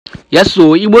Yes,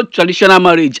 so Igbo traditional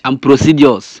marriage and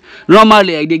procedures.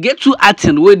 Normally, they get two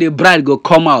acting where the bride go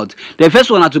come out. The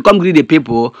first one na to come greet the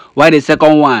people, while the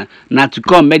second one na to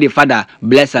come make the father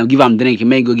bless and give am drink,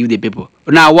 make go give the people.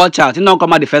 Now watch out, he not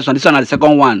come out the first one, this one na the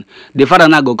second one. The father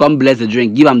now go come bless the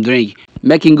drink, give am drink,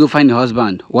 make him go find the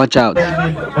husband. Watch out.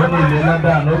 Daddy,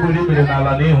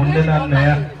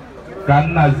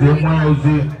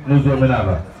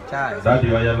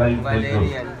 why you like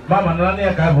this? Mama, no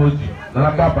need to hold you.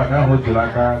 No papa can hold you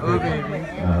like a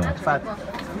fat.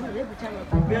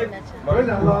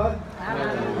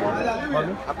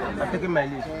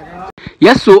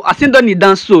 Yes, so I think don't need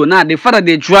dance so now the father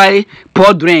they try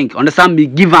pour drink, understand me,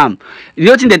 give him. The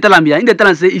other thing they tell him here, in the tell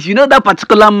him say if you know that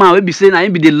particular man will be saying I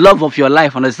be the love of your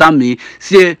life, understand me,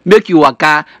 say make you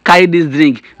waka carry this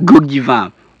drink, go give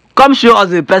him. Come show us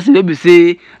the person will be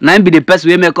say now be the person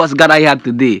will make us gather here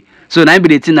today. So now be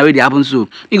the thing that will happen so.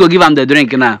 He go give him the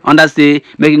drink now. Understand?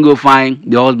 Make him go find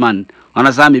the husband.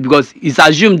 Understand me? Because it's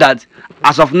assumed that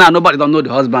as of now nobody don't know the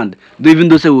husband. Don't even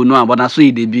though say we know him, but that's so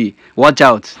it they be. Watch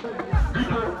out.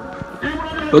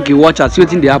 Okay, watch out. See what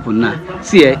thing they happen now.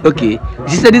 See, okay.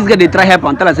 She said this guy they try help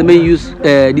and tell us may use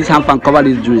this hand and cover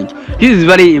this drink. This is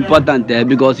very important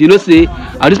because you know say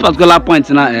at this particular point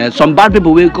now some bad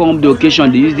people will come the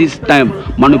occasion they use this time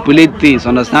manipulate things.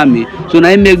 Understand me? So now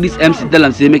I make this MC tell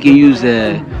and say make him use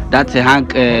that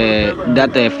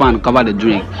fan cover the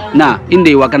drink. Now in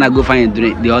the work can I go find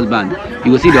the husband?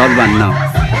 You will see the husband now.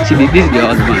 See this is the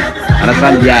husband.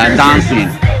 Understand? They are dancing.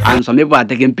 And some people are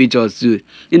taking pictures too.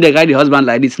 In the guy, the husband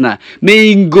like this now.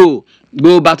 May him go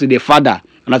back to the father.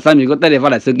 Understand me? Go tell the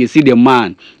father, say, okay, see the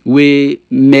man we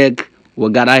make we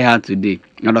gather here today.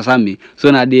 Understand me? So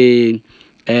now the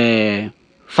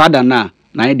father now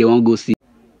they won't go see.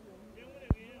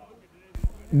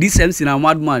 This MC na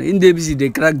madman. In the busy they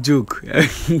crack joke.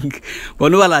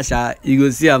 But no alasha, you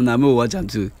go see him now. Me watch him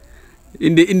too.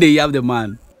 In the you have the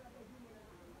man.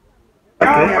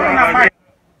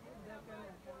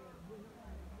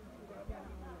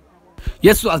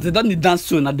 Yes, so as they done the dance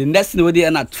soon, now the next thing they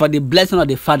end for the blessing of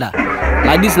the father.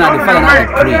 Like this now, the father now they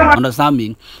pray. Understand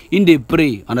me? In the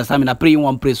pray, understand me? Now pray in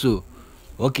one pray so.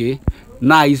 Okay.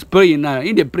 Now he's praying now.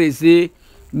 In the pray say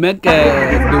make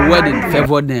the wedding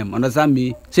favor them. Understand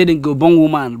me? Say they go born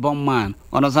woman, born man.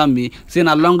 Understand me? Say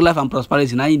na long life and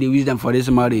prosperity. Now in the wisdom for this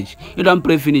marriage. You don't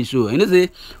pray finish so. You know say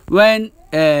when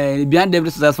behind every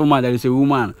successful man there is a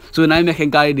woman. So now you make him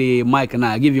carry the mic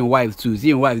now, give him wife too.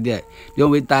 See him wife there. They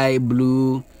always tie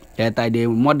blue, tie the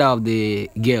mother of the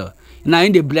girl. Now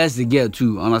in they bless the girl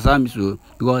too. Understand me so?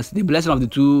 Because the blessing of the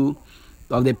two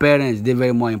of the parents they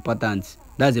very more important.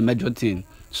 That's the major thing.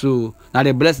 So now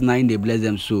they bless now in they bless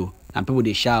them so. And people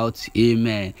they shout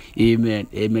amen, amen,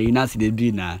 amen. You now see the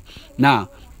do now. Now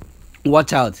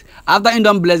watch out. After you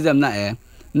don't bless them now,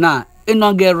 now it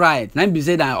not get right. Now be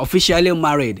say that officially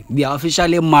married. They are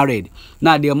officially married.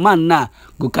 Now the man now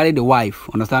go carry the wife.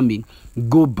 Understand me?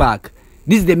 Go back.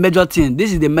 This is the major thing.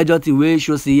 This is the major thing where you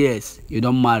should say yes, you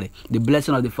don't marry. The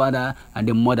blessing of the father and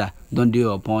the mother don't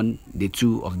do upon the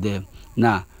two of them.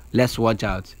 Now let's watch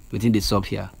out within the sub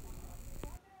here.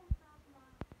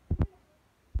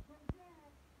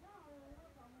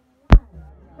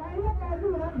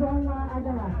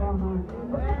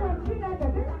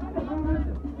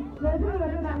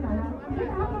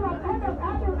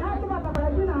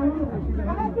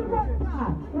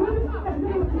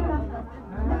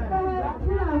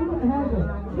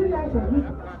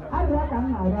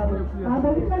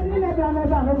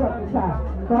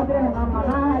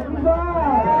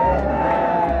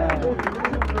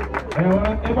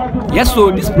 Yes,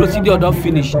 so this procedure don't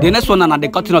finish. The next one and the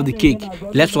cutting of the cake.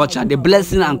 Let's watch out. The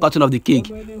blessing and cutting of the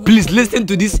cake. Please listen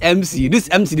to this MC. This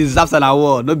MC deserves an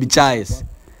award, not be choice.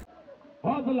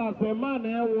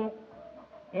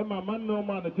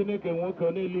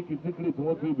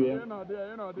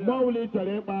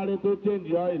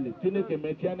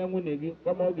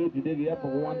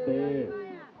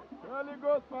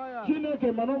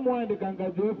 Chineke mano mwa ndi kanga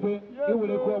jofe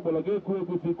iwule ko bologe ku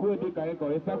egusi ku de kai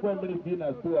ko esakwa mmiri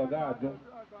na stu oga ajo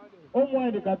o mwa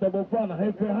ndi katabo fana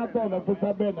hefe hato na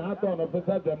fusa ben hato na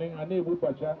fusa jonin ana ebu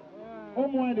pacha o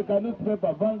mwa ndi ka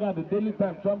newspaper Vanguard the Daily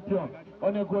Time Champion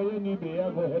one ko ye ni be ya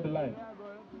go headline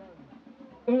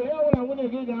ya wala wona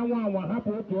ge ga anwa hapo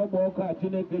otu ogbo ka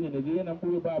Chineke nyene ge na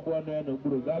mkpuru ba abo no ya no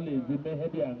gburu gala ezi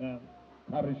mehedi anga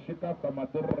arishika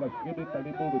samador rashidi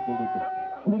kalibu rukuruku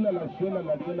kula la shela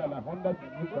la dela la Honda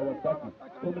Suzuki Kawasaki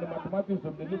from the mathematics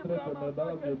of the literature of the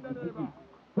Suzuki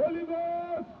Holy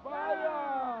Ghost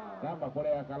fire kama kore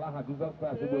ya kalaha Jesus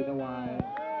Christ bwene wae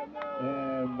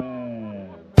amen.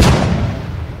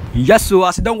 Yes, so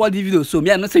as you don't watch the video, so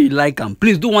me I not say you like them.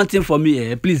 Please do one thing for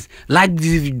me, please like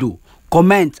this video,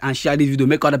 comment and share this video,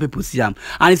 make other people see them.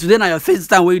 And if today now your first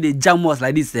time where they jam us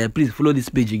like this, please follow this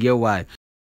page, you get why.